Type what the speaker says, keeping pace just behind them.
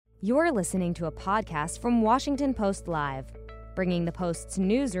You're listening to a podcast from Washington Post Live, bringing the Post's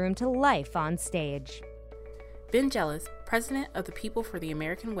newsroom to life on stage. Ben Jealous, president of the People for the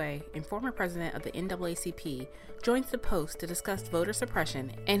American Way and former president of the NAACP, joins the Post to discuss voter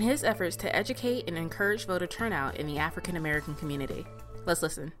suppression and his efforts to educate and encourage voter turnout in the African American community. Let's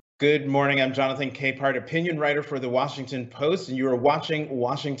listen. Good morning. I'm Jonathan Capehart, opinion writer for the Washington Post, and you are watching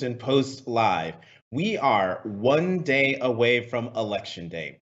Washington Post Live. We are one day away from Election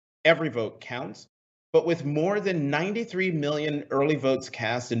Day. Every vote counts, but with more than 93 million early votes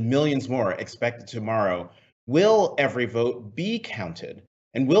cast and millions more expected tomorrow, will every vote be counted?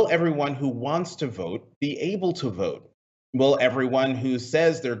 And will everyone who wants to vote be able to vote? Will everyone who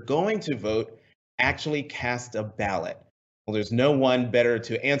says they're going to vote actually cast a ballot? Well, there's no one better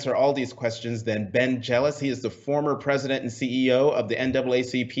to answer all these questions than Ben Jealous. He is the former president and CEO of the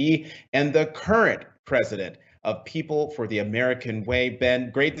NAACP and the current president of People for the American Way.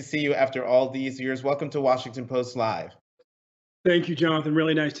 Ben, great to see you after all these years. Welcome to Washington Post Live. Thank you, Jonathan.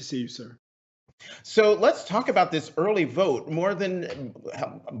 Really nice to see you, sir. So let's talk about this early vote.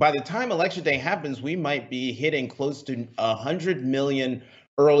 By the time Election Day happens, we might be hitting close to 100 million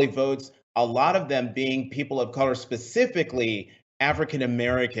early votes, a lot of them being people of color, specifically African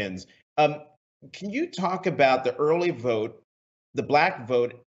Americans. Can you talk about the early vote, the Black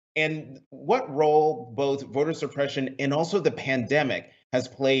vote, and what role both voter suppression and also the pandemic has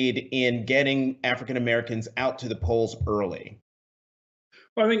played in getting African Americans out to the polls early?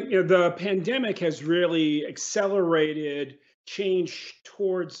 Well, I think the pandemic has really accelerated change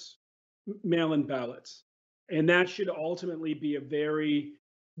towards mail-in ballots, and that should ultimately be a very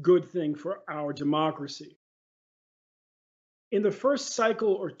good thing for our democracy. In the first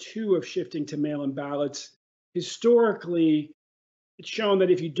cycle or two of shifting to mail-in ballots, historically, it's shown that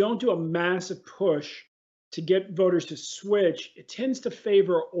if you don't do a massive push to get voters to switch, it tends to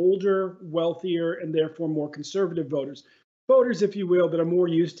favor older, wealthier, and therefore more conservative voters. Voters, if you will, that are more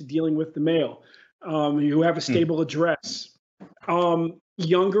used to dealing with the mail, who have a stable address.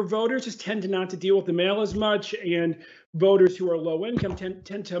 Younger voters just tend to not to deal with the mail as much, and voters who are low income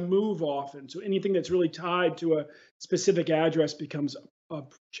tend to move often. So anything that's really tied to a specific address becomes a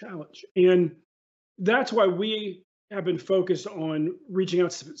challenge. And that's why we have been focused on reaching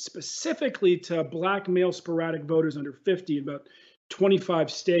out specifically to Black male sporadic voters under 50 in about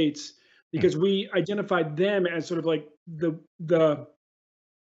 25 states, because we identified them as sort of like the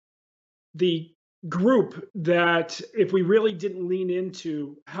group that, if we really didn't lean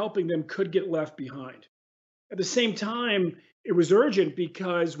into helping them, could get left behind. At the same time, it was urgent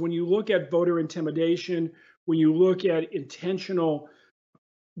because when you look at voter intimidation, when you look at intentional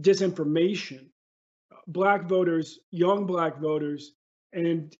disinformation, Black voters, young Black voters,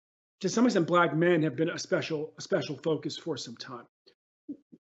 and to some extent Black men have been a special focus for some time.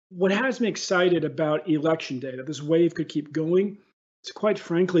 What has me excited about Election Day, that this wave could keep going, is quite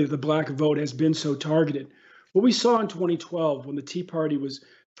frankly, the Black vote has been so targeted. What we saw in 2012 when the Tea Party was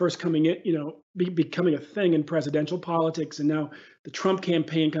first coming in, becoming a thing in presidential politics, and now the Trump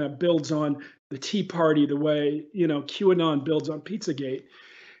campaign kind of builds on the Tea Party the way, QAnon builds on Pizzagate.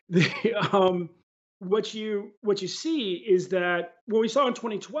 What you see is that what we saw in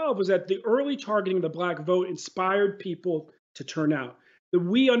 2012 was that the early targeting of the Black vote inspired people to turn out. That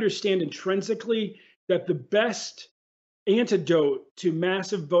we understand intrinsically that the best antidote to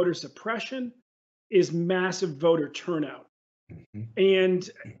massive voter suppression is massive voter turnout. And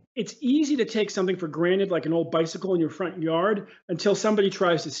it's easy to take something for granted, like an old bicycle in your front yard, until somebody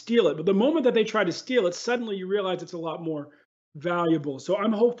tries to steal it. But the moment that they try to steal it, suddenly you realize it's a lot more valuable. So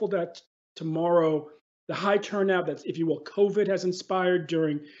I'm hopeful that tomorrow, the high turnout that, if you will, COVID has inspired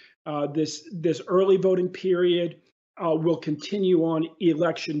during this early voting period will continue on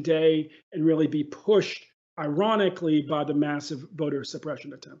Election Day and really be pushed, ironically, by the massive voter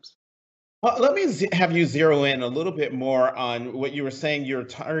suppression attempts. Well, let me have you zero in a little bit more on what you were saying. You're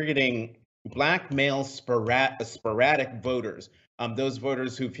targeting Black male sporadic voters, those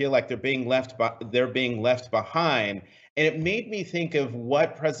voters who feel like they're being left behind. And it made me think of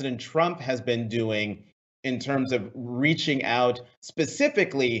what President Trump has been doing in terms of reaching out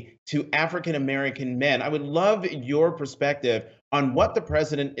specifically to African American men. I would love your perspective on what the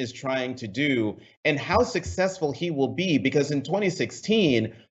president is trying to do and how successful he will be, because in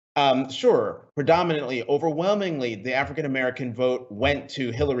 2016, sure, predominantly, overwhelmingly, the African American vote went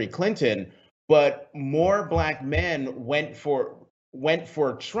to Hillary Clinton, but more Black men went for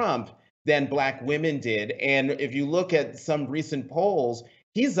Trump than Black women did. And if you look at some recent polls,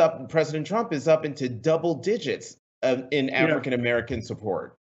 President Trump is up into double digits in African American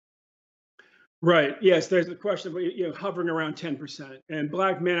support. Right. Yes, there's a question of, hovering around 10%. And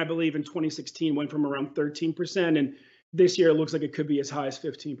black men, I believe, in 2016 went from around 13%, and this year it looks like it could be as high as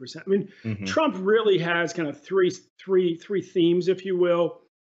 15%. I mean, Hmm. Trump really has kind of three themes, if you will.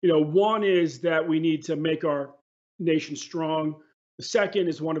 One is that we need to make our nation strong. The second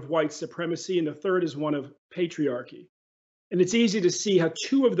is one of white supremacy, and the third is one of patriarchy. And it's easy to see how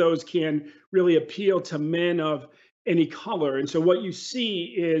two of those can really appeal to men of any color. And so what you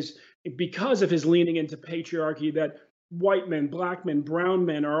see is, because of his leaning into patriarchy, that white men, black men, brown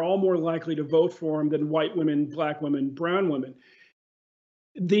men are all more likely to vote for him than white women, black women, brown women.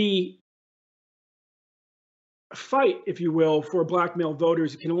 The fight, if you will, for black male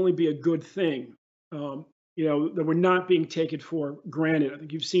voters can only be a good thing. That we're not being taken for granted. I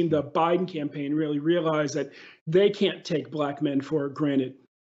think you've seen the Biden campaign really realize that they can't take black men for granted.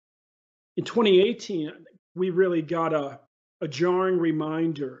 In 2018, we really got a jarring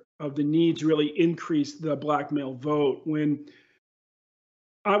reminder of the need to really increase the black male vote. When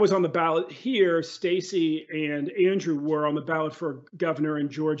I was on the ballot here, Stacey and Andrew were on the ballot for governor in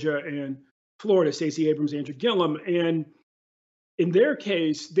Georgia and Florida, Stacey Abrams, Andrew Gillum. And in their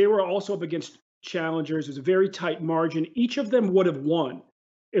case, they were also up against challengers. It was a very tight margin. Each of them would have won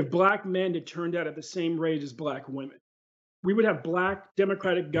if black men had turned out at the same rate as black women. We would have black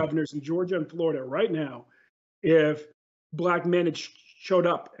Democratic governors in Georgia and Florida right now if black men had showed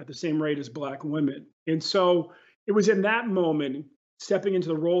up at the same rate as black women. And so it was in that moment, stepping into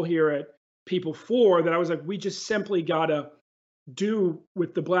the role here at People For, that I was like, we just simply got to do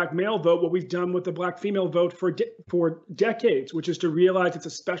with the black male vote what we've done with the black female vote for decades, which is to realize it's a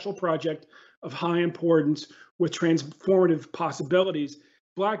special project of high importance with transformative possibilities.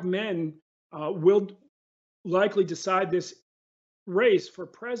 Black men will likely decide this race for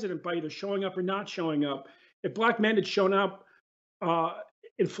president by either showing up or not showing up. If black men had shown up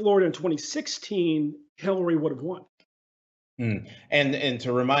in Florida in 2016, Hillary would have won. And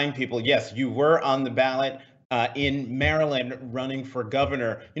to remind people, yes, you were on the ballot in Maryland running for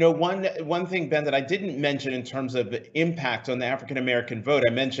governor. One thing, Ben, that I didn't mention in terms of the impact on the African American vote,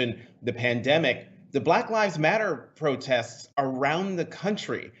 I mentioned the pandemic, the Black Lives Matter protests around the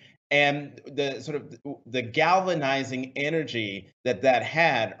country, and the sort of the galvanizing energy that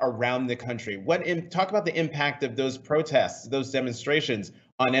had around the country. Talk about the impact of those protests, those demonstrations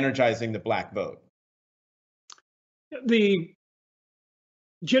on energizing the Black vote. The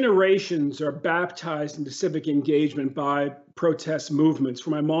generations are baptized into civic engagement by protest movements. For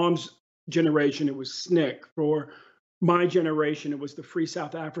my mom's generation, it was SNCC. For my generation, it was the Free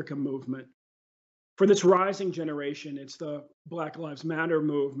South Africa movement. For this rising generation, it's the Black Lives Matter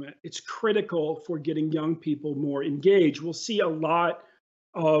movement. It's critical for getting young people more engaged. We'll see a lot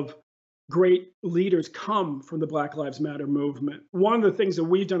of great leaders come from the Black Lives Matter movement. One of the things that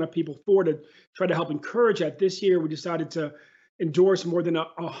we've done at People For to try to help encourage that, this year we decided to endorse more than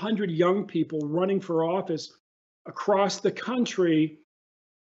 100 young people running for office across the country,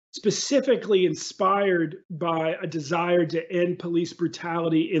 specifically inspired by a desire to end police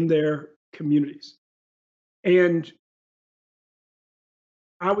brutality in their communities. And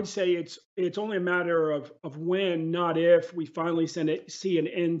I would say it's only a matter of when, not if, we finally see an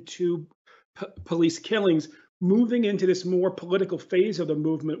end to police killings. Moving into this more political phase of the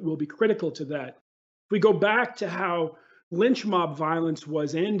movement will be critical to that. If we go back to how lynch mob violence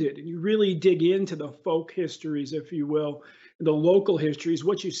was ended, and you really dig into the folk histories, if you will, and the local histories,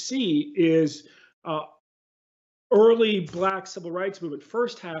 what you see is early Black civil rights movement,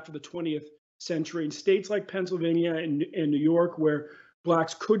 first half of the 20th century, in states like Pennsylvania and New York, where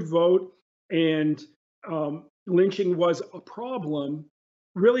Blacks could vote and lynching was a problem,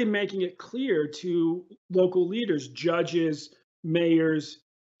 really making it clear to local leaders, judges, mayors,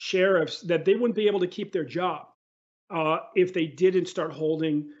 sheriffs, that they wouldn't be able to keep their job if they didn't start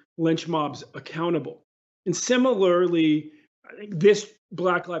holding lynch mobs accountable. And similarly, I think this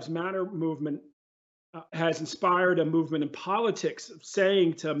Black Lives Matter movement has inspired a movement in politics of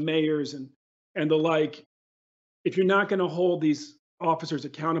saying to mayors and the like, if you're not going to hold these officers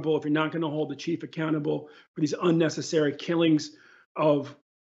accountable, if you're not going to hold the chief accountable for these unnecessary killings of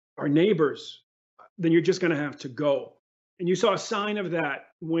our neighbors, then you're just going to have to go. And you saw a sign of that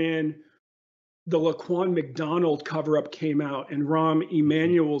when the Laquan McDonald cover-up came out and Rahm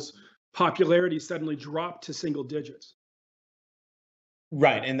Emanuel's popularity suddenly dropped to single digits.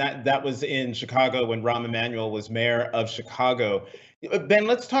 Right, and that was in Chicago when Rahm Emanuel was mayor of Chicago. Ben,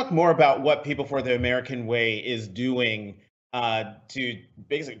 let's talk more about what People for the American Way is doing to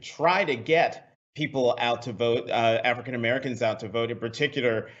basically try to get people out to vote, African Americans out to vote in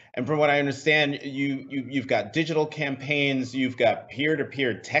particular. And from what I understand, you've got digital campaigns, you've got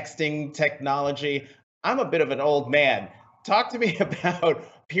peer-to-peer texting technology. I'm a bit of an old man. Talk to me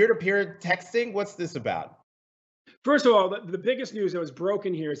about peer-to-peer texting. What's this about? First of all, the biggest news that was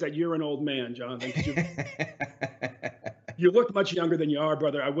broken here is that you're an old man, Jonathan. You look much younger than you are,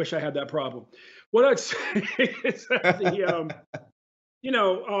 brother. I wish I had that problem. What I'd say is that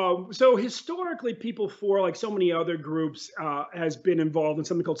so historically, People for, like so many other groups, has been involved in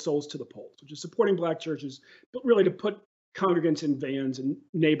something called Souls to the Polls, which is supporting Black churches, but really to put congregants in vans and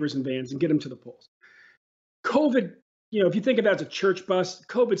neighbors in vans and get them to the polls. COVID, if you think of that as a church bus,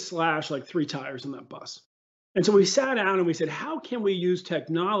 COVID slashed like 3 tires on that bus. And so we sat down and we said, how can we use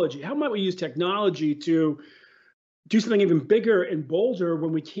technology? How might we use technology to do something even bigger and bolder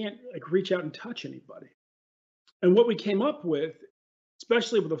when we can't reach out and touch anybody? And what we came up with,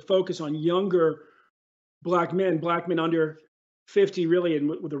 especially with a focus on younger Black men under 50, really, and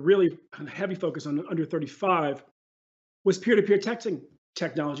with a really heavy focus on under 35, was peer-to-peer texting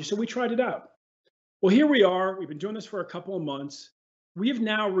technology. So we tried it out. Well, here we are. We've been doing this for a couple of months. We have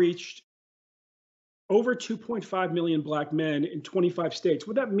now reached over 2.5 million Black men in 25 states.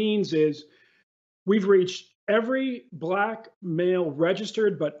 What that means is we've reached every Black male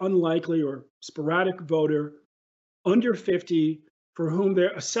registered but unlikely or sporadic voter under 50 for whom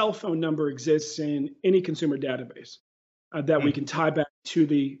a cell phone number exists in any consumer database that we can tie back to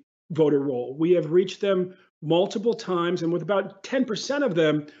the voter roll. We have reached them multiple times, and with about 10% of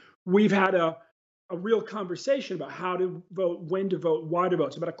them, we've had a real conversation about how to vote, when to vote, why to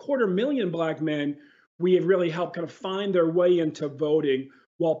vote. So about 250,000 Black men we have really helped kind of find their way into voting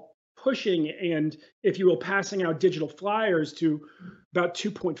while pushing and, if you will, passing out digital flyers to about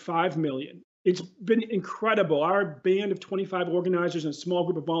 2.5 million. It's been incredible. Our band of 25 organizers and a small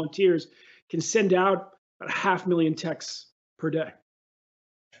group of volunteers can send out about 500,000 texts per day.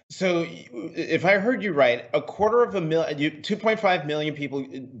 So if I heard you right, 2.5 million people,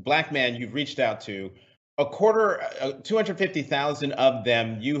 Black men you've reached out to, 250,000 of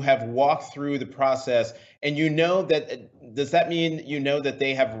them you have walked through the process, and does that mean that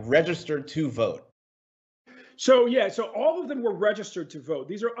they have registered to vote? So all of them were registered to vote.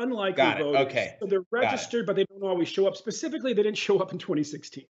 These are unlikely voters. Okay. So they're registered, but they don't always show up. Specifically, they didn't show up in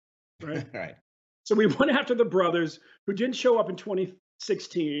 2016, right? Right. So we went after the brothers who didn't show up in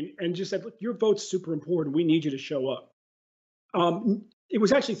 2016 and just said, look, your vote's super important. We need you to show up. It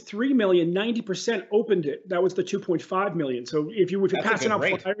was actually 3 million, 90% opened it. That was the 2.5 million. So if you're passing out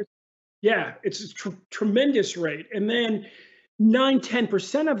flyers, it's a tremendous rate. And then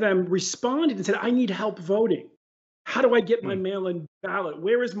 10% of them responded and said, I need help voting. How do I get my mail-in ballot?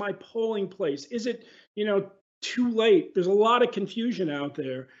 Where is my polling place? Is it, too late? There's a lot of confusion out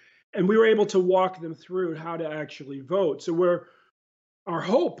there. And we were able to walk them through how to actually vote. So our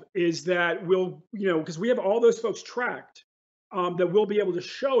hope is that we'll, because we have all those folks tracked, that we'll be able to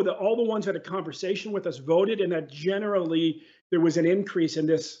show that all the ones who had a conversation with us voted, and that generally there was an increase in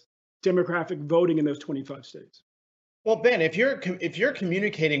this demographic voting in those 25 states. Well, Ben, if you're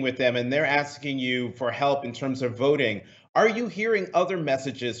communicating with them and they're asking you for help in terms of voting, are you hearing other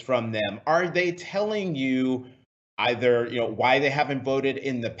messages from them? Are they telling you either why they haven't voted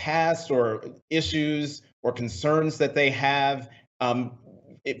in the past, or issues or concerns that they have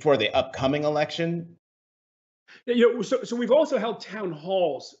for the upcoming election? So we've also held town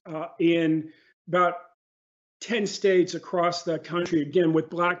halls in about 10 states across the country, again, with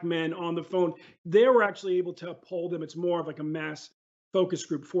Black men on the phone. They were actually able to poll them. It's more of like a mass focus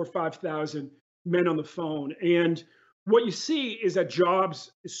group, 4,000 or 5,000 men on the phone. And what you see is that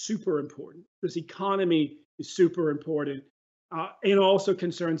jobs is super important. This economy is super important, and also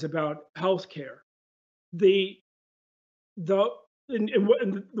concerns about healthcare.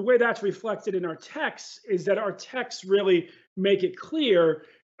 And the way that's reflected in our texts is that our texts really make it clear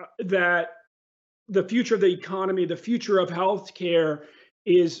that the future of the economy, the future of healthcare,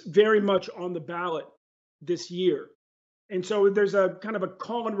 is very much on the ballot this year. And so there's a kind of a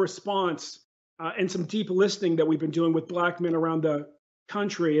call and response and some deep listening that we've been doing with Black men around the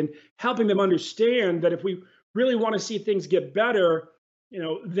country, and helping them understand that if we really want to see things get better,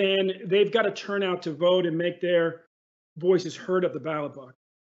 then they've got to turn out to vote and make their voices heard at the ballot box.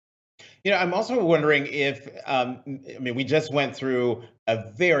 I'm also wondering if, we just went through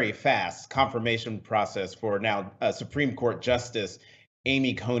a very fast confirmation process for now Supreme Court Justice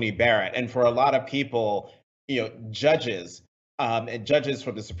Amy Coney Barrett. And for a lot of people, judges and judges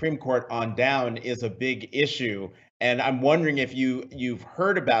from the Supreme Court on down is a big issue. And I'm wondering if you've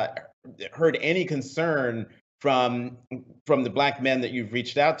heard any concern from the Black men that you've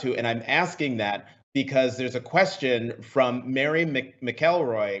reached out to, and I'm asking that because there's a question from Mary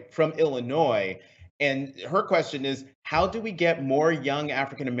McElroy from Illinois, and her question is, how do we get more young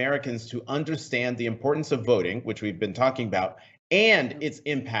African Americans to understand the importance of voting, which we've been talking about, and its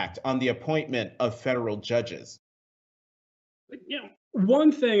impact on the appointment of federal judges?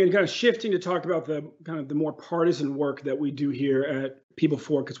 One thing, and kind of shifting to talk about the kind of the more partisan work that we do here at People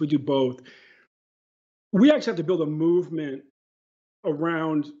For, because we do both. We actually have to build a movement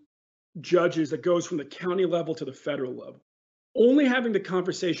around judges that goes from the county level to the federal level. Only having the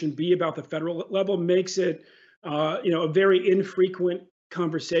conversation be about the federal level makes it, a very infrequent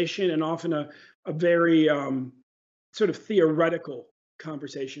conversation, and often a very sort of theoretical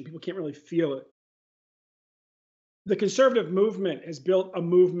conversation. People can't really feel it. The conservative movement has built a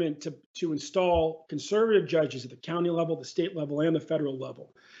movement to install conservative judges at the county level, the state level, and the federal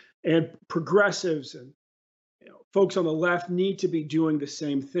level. And progressives and folks on the left need to be doing the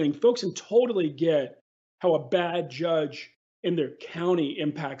same thing. Folks can totally get how a bad judge in their county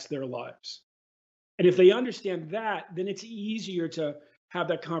impacts their lives. And if they understand that, then it's easier to have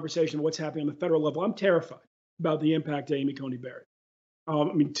that conversation of what's happening on the federal level. I'm terrified about the impact of Amy Coney Barrett.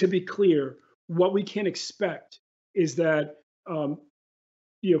 To be clear, what we can expect is that,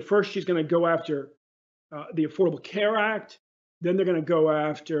 first she's going to go after the Affordable Care Act, then they're going to go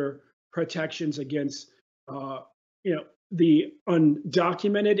after protections against, the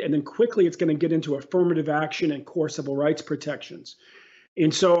undocumented, and then quickly it's going to get into affirmative action and core civil rights protections.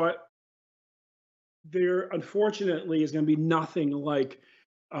 And so there, unfortunately, is going to be nothing like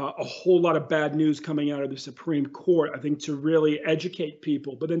a whole lot of bad news coming out of the Supreme Court, I think, to really educate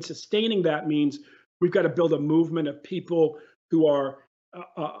people. But then sustaining that means we've got to build a movement of people who are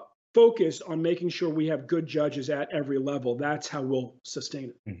focused on making sure we have good judges at every level. That's how we'll sustain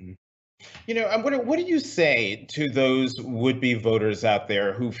it. Mm-hmm. I'm wondering, what do you say to those would-be voters out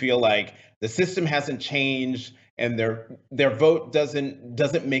there who feel like the system hasn't changed and their vote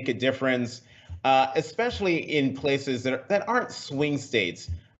doesn't make a difference, especially in places that aren't swing states,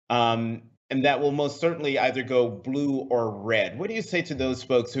 and that will most certainly either go blue or red? What do you say to those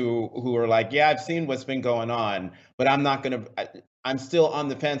folks who are like, yeah, I've seen what's been going on, but I'm still on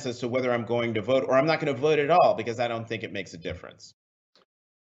the fence as to whether I'm going to vote, or I'm not going to vote at all because I don't think it makes a difference?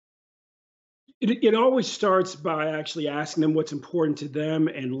 It always starts by actually asking them what's important to them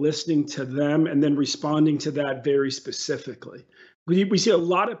and listening to them, and then responding to that very specifically. We see a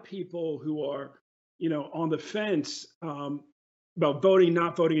lot of people who are, on the fence about voting,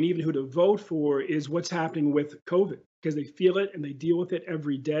 not voting, and even who to vote for is what's happening with COVID, because they feel it and they deal with it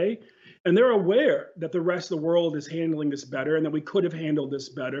every day. And they're aware that the rest of the world is handling this better and that we could have handled this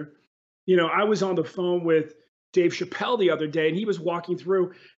better. I was on the phone with Dave Chappelle the other day, and he was walking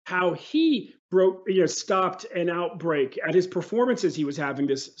through how he stopped an outbreak at his performances he was having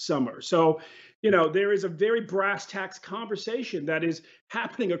this summer. So, there is a very brass tacks conversation that is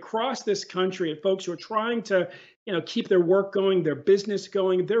happening across this country, and folks who are trying to, keep their work going, their business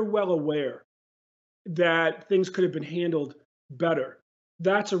going. They're well aware that things could have been handled better.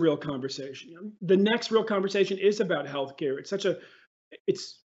 That's a real conversation. The next real conversation is about healthcare.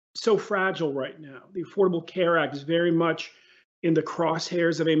 It's so fragile right now. The Affordable Care Act is very much in the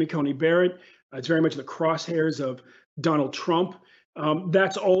crosshairs of Amy Coney Barrett. It's very much in the crosshairs of Donald Trump.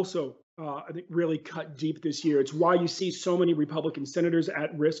 That's also, I think, really cut deep this year. It's why you see so many Republican senators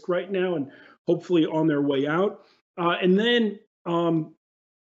at risk right now and hopefully on their way out. And then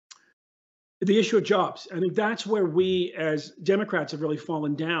the issue of jobs. I think that's where we as Democrats have really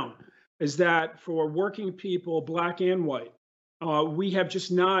fallen down, is that for working people, Black and white, we have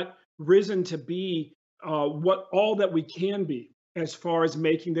just not risen to be all that we can be as far as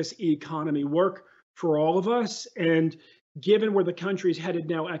making this economy work for all of us. And given where the country is headed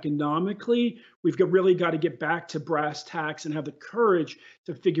now economically, we've really got to get back to brass tacks and have the courage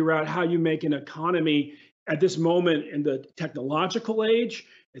to figure out how you make an economy at this moment in the technological age,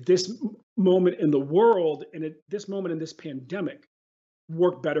 at this moment in the world, and at this moment in this pandemic,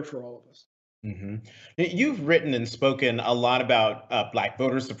 work better for all of us. Mm-hmm. You've written and spoken a lot about Black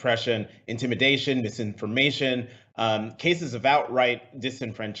voter suppression, intimidation, misinformation, cases of outright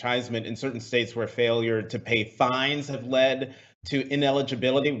disenfranchisement in certain states where failure to pay fines have led to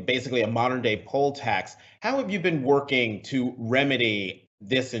ineligibility, basically a modern day poll tax. How have you been working to remedy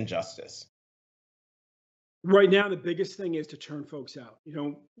this injustice? Right now, the biggest thing is to turn folks out.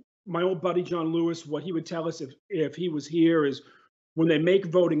 My old buddy, John Lewis, what he would tell us if he was here is, when they make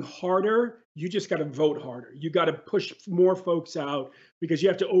voting harder, you just got to vote harder. You got to push more folks out because you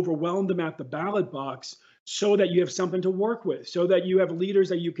have to overwhelm them at the ballot box so that you have something to work with, so that you have leaders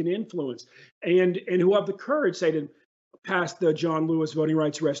that you can influence, and who have the courage, say, to pass the John Lewis Voting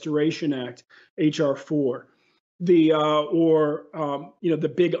Rights Restoration Act, HR 4, the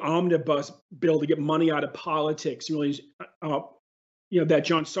the big omnibus bill to get money out of politics, really, that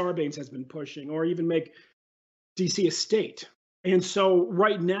John Sarbanes has been pushing, or even make DC a state. And so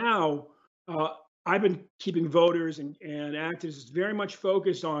right now, I've been keeping voters and activists very much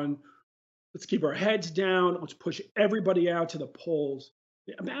focused on, let's keep our heads down, let's push everybody out to the polls.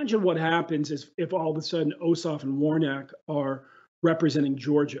 Imagine what happens if all of a sudden Ossoff and Warnock are representing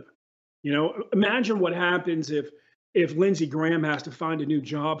Georgia. Imagine what happens if Lindsey Graham has to find a new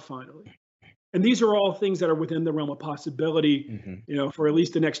job finally. And these are all things that are within the realm of possibility, for at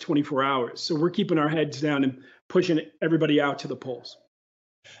least the next 24 hours. So we're keeping our heads down and pushing everybody out to the polls.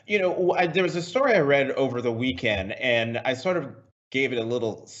 There was a story I read over the weekend, and I sort of gave it a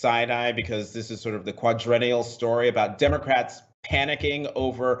little side eye because this is sort of the quadrennial story about Democrats panicking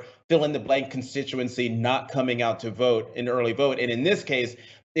over fill-in-the-blank constituency not coming out to vote, an early vote. And in this case,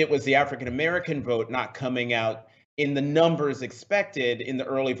 it was the African-American vote not coming out in the numbers expected in the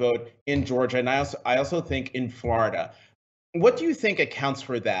early vote in Georgia. And I also think in Florida. What do you think accounts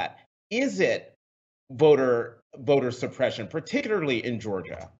for that? Is it voter suppression, particularly in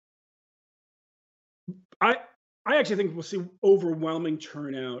Georgia? I actually think we'll see overwhelming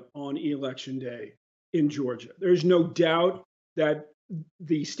turnout on Election Day in Georgia. There's no doubt that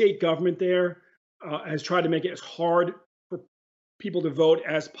the state government there has tried to make it as hard for people to vote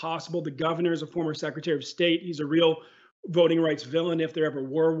as possible. The governor is a former Secretary of State. He's a real voting rights villain if there ever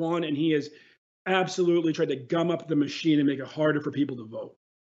were one, and he has absolutely tried to gum up the machine and make it harder for people to vote.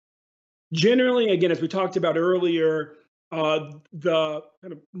 Generally, again, as we talked about earlier, the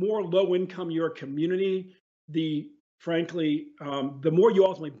kind of more low-income your community, the more you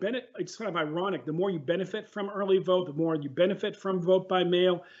ultimately benefit. It's kind of ironic. The more you benefit from early vote, the more you benefit from vote by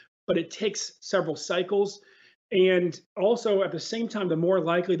mail, but it takes several cycles. And also at the same time, the more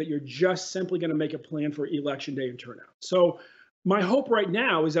likely that you're just simply going to make a plan for Election Day and turnout. So my hope right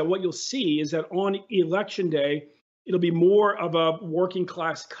now is that what you'll see is that on Election Day, it'll be more of a working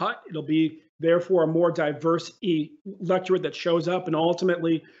class cut. It'll be therefore a more diverse electorate that shows up. And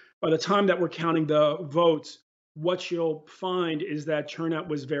ultimately, by the time that we're counting the votes, what you'll find is that turnout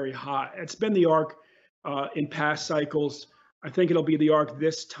was very high. It's been the arc in past cycles. I think it'll be the arc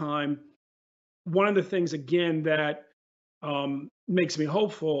this time. One of the things, again, that makes me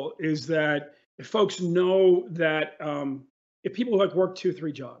hopeful is that if folks know that if people work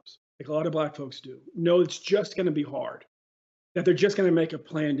 2-3 jobs, like a lot of Black folks do, know it's just going to be hard, that they're just going to make a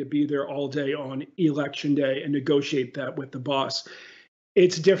plan to be there all day on Election Day and negotiate that with the boss.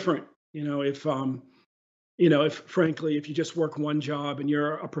 It's different, if frankly, if you just work one job and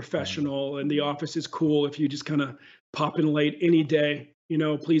you're a professional and the office is cool, if you just kind of pop in late any day,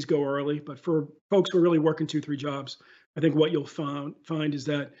 please go early. But for folks who are really working 2-3 jobs, I think what you'll find is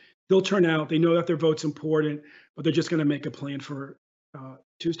that they'll turn out. They know that their vote's important, but they're just going to make a plan for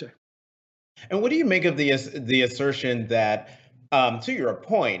Tuesday. And what do you make of the assertion that, to your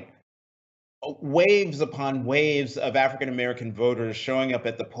point, waves upon waves of African-American voters showing up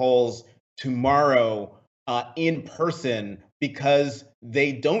at the polls tomorrow in person because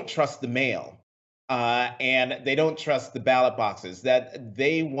they don't trust the mail and they don't trust the ballot boxes, that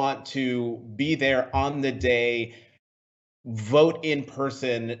they want to be there on the day, vote in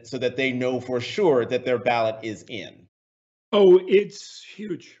person so that they know for sure that their ballot is in? Oh, it's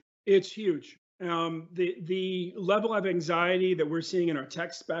huge. It's huge. The level of anxiety that we're seeing in our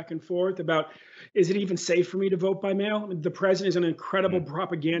texts back and forth about, is it even safe for me to vote by mail? The president is an incredible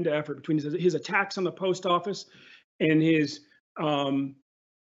propaganda effort between his attacks on the post office and his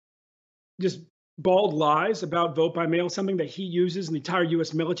just bald lies about vote by mail, something that he uses and the entire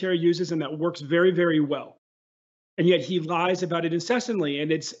U.S. military uses and that works very, very well. And yet he lies about it incessantly,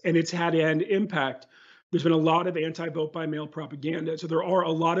 and it's had an impact. There's been a lot of anti-vote by mail propaganda. So there are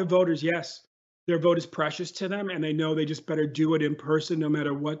a lot of voters, yes, their vote is precious to them, and they know they just better do it in person no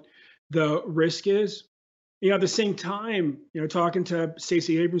matter what the risk is. At the same time, talking to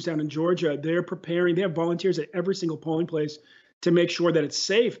Stacey Abrams down in Georgia, they're preparing. They have volunteers at every single polling place to make sure that it's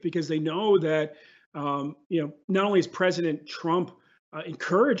safe, because they know that, not only is President Trump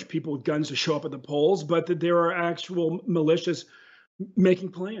encourage people with guns to show up at the polls, but that there are actual militias making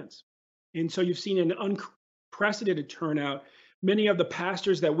plans. And so you've seen an unprecedented turnout. Many of the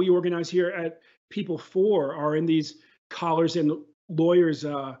pastors that we organize here at People For are in these collars and lawyers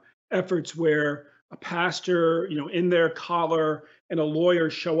efforts where a pastor, in their collar, and a lawyer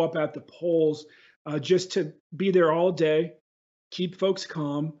show up at the polls just to be there all day, keep folks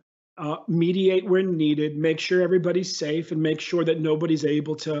calm, mediate when needed, make sure everybody's safe, and make sure that nobody's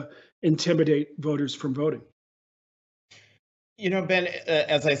able to intimidate voters from voting. You know, Ben,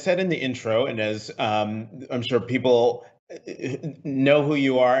 as I said in the intro, and as I'm sure people know who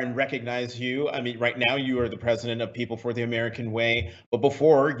you are and recognize you. I mean, right now you are the president of People for the American Way, but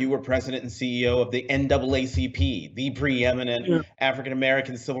before you were president and CEO of the NAACP, the preeminent African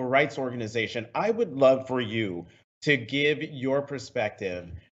American civil rights organization. I would love for you to give your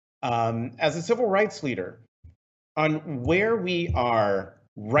perspective as a civil rights leader on where we are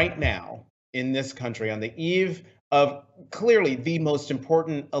right now in this country on the eve of clearly the most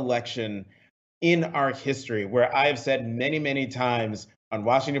important election in our history, where I've said many, many times on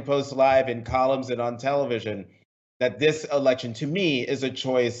Washington Post Live, in columns and on television, that this election to me is a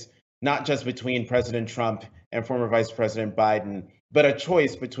choice not just between President Trump and former Vice President Biden, but a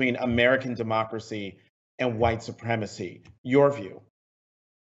choice between American democracy and white supremacy. Your view?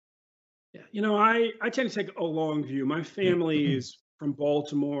 Yeah, you know, I tend to take a long view. My family is from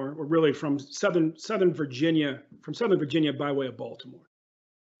Baltimore, or really from southern Virginia, by way of Baltimore.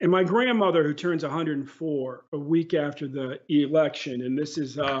 And my grandmother, who turns 104 a week after the election, and this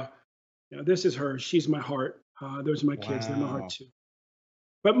is this is her. She's my heart. Those are my kids. They're my heart too.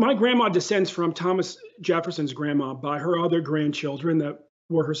 But my grandma descends from Thomas Jefferson's grandma by her other grandchildren that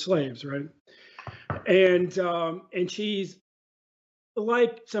were her slaves, right? And she's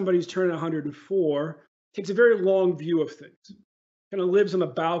like somebody who's turning 104, takes a very long view of things, kind of lives on the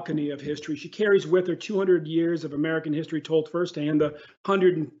balcony of history. She carries with her 200 years of American history told firsthand, the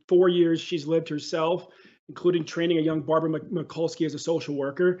 104 years she's lived herself, including training a young Barbara Mikulski as a social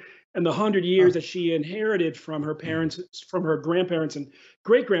worker, and the 100 years that she inherited from her parents, from her grandparents and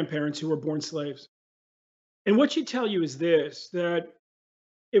great-grandparents who were born slaves. And what she'd tell you is this, that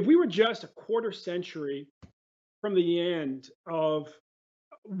if we were just a quarter century from the end of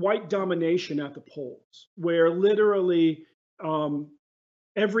white domination at the polls, where literally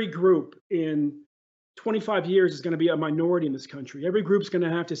every group in 25 years is going to be a minority in this country. Every group's going to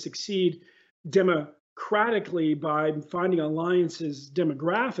have to succeed democratically by finding alliances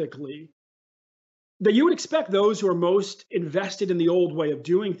demographically. That you would expect those who are most invested in the old way of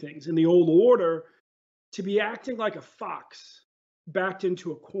doing things, in the old order, to be acting like a fox backed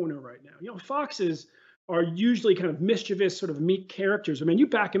into a corner right now. You know, foxes are usually kind of mischievous, sort of meek characters. I mean, you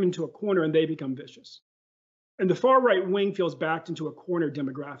back them into a corner and they become vicious. And the far right wing feels backed into a corner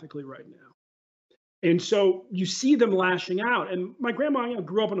demographically right now. And so you see them lashing out. And my grandma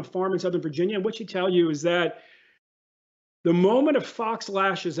grew up on a farm in Southern Virginia. And what she'd tell you is that the moment a fox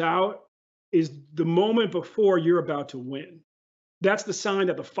lashes out is the moment before you're about to win. That's the sign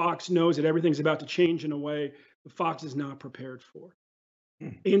that the fox knows that everything's about to change in a way the fox is not prepared for.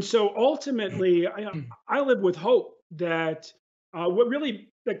 And so ultimately, I live with hope that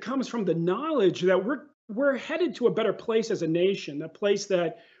that comes from the knowledge that we're headed to a better place as a nation, a place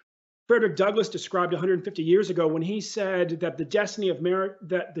that Frederick Douglass described 150 years ago when he said that the destiny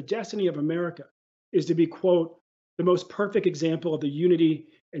of America is to be, quote, the most perfect example of the unity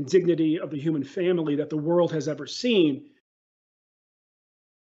and dignity of the human family that the world has ever seen.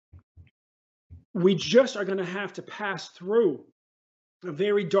 We just are going to have to pass through a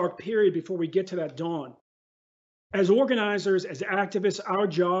very dark period before we get to that dawn. As organizers, as activists, our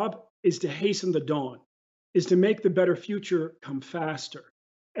job is to hasten the dawn, is to make the better future come faster.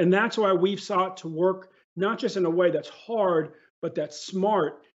 And that's why we've sought to work not just in a way that's hard, but that's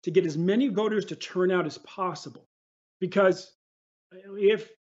smart, to get as many voters to turn out as possible. Because if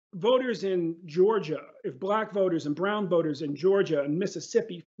voters in Georgia, if Black voters and brown voters in Georgia and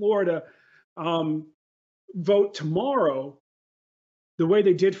Mississippi, Florida, vote tomorrow the way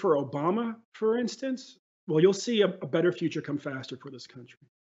they did for Obama, for instance, well, you'll see a better future come faster for this country.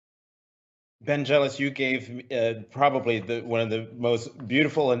 Ben Jealous, you gave probably one of the most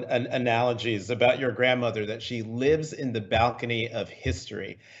beautiful analogies about your grandmother, that she lives in the balcony of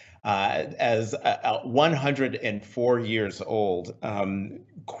history as 104 years old.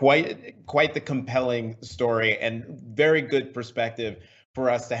 Quite the compelling story and very good perspective for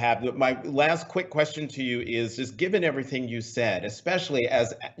us to have. My last quick question to you is, just given everything you said, especially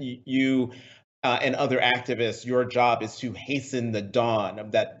as you and other activists, your job is to hasten the dawn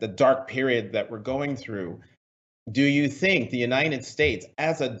of the dark period that we're going through. Do you think the United States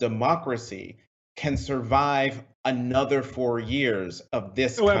as a democracy can survive another 4 years of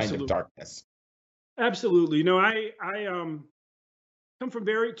this kind of darkness? Absolutely. You know, I come from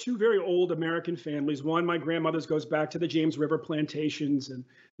two very old American families. One, my grandmother's goes back to the James River plantations and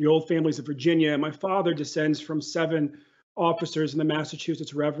the old families of Virginia. My father descends from 7 officers in the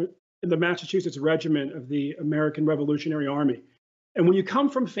Massachusetts Regiment of the American Revolutionary Army. And when you come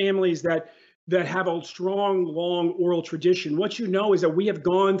from families that have a strong, long oral tradition, what you know is that we have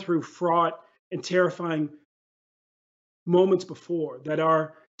gone through fraught and terrifying moments before, that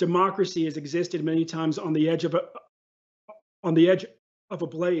our democracy has existed many times on the edge of a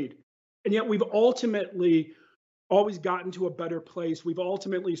blade. And yet we've ultimately always gotten to a better place. We've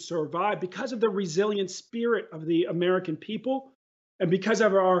ultimately survived because of the resilient spirit of the American people and because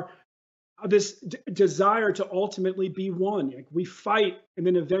of this desire to ultimately be one. Like, we fight, and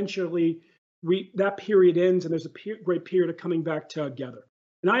then eventually that period ends, and there's a great period of coming back together.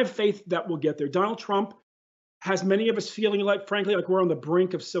 And I have faith that we'll get there. Donald Trump has many of us feeling like, frankly, like we're on the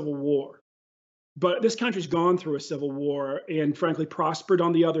brink of civil war. But this country's gone through a civil war and, frankly, prospered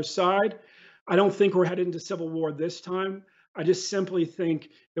on the other side. I don't think we're headed into civil war this time. I just simply think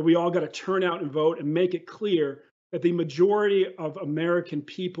that we all got to turn out and vote and make it clear that the majority of American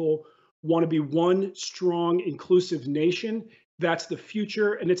people want to be one strong, inclusive nation. That's the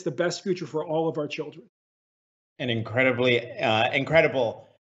future, and it's the best future for all of our children. An incredible,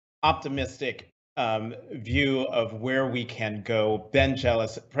 optimistic view of where we can go. Ben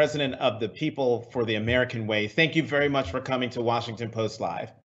Jealous, President of the People for the American Way, thank you very much for coming to Washington Post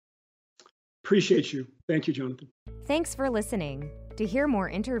Live. Appreciate you. Thank you, Jonathan. Thanks for listening. To hear more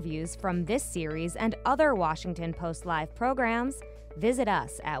interviews from this series and other Washington Post Live programs, visit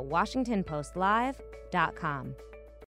us at WashingtonPostLive.com.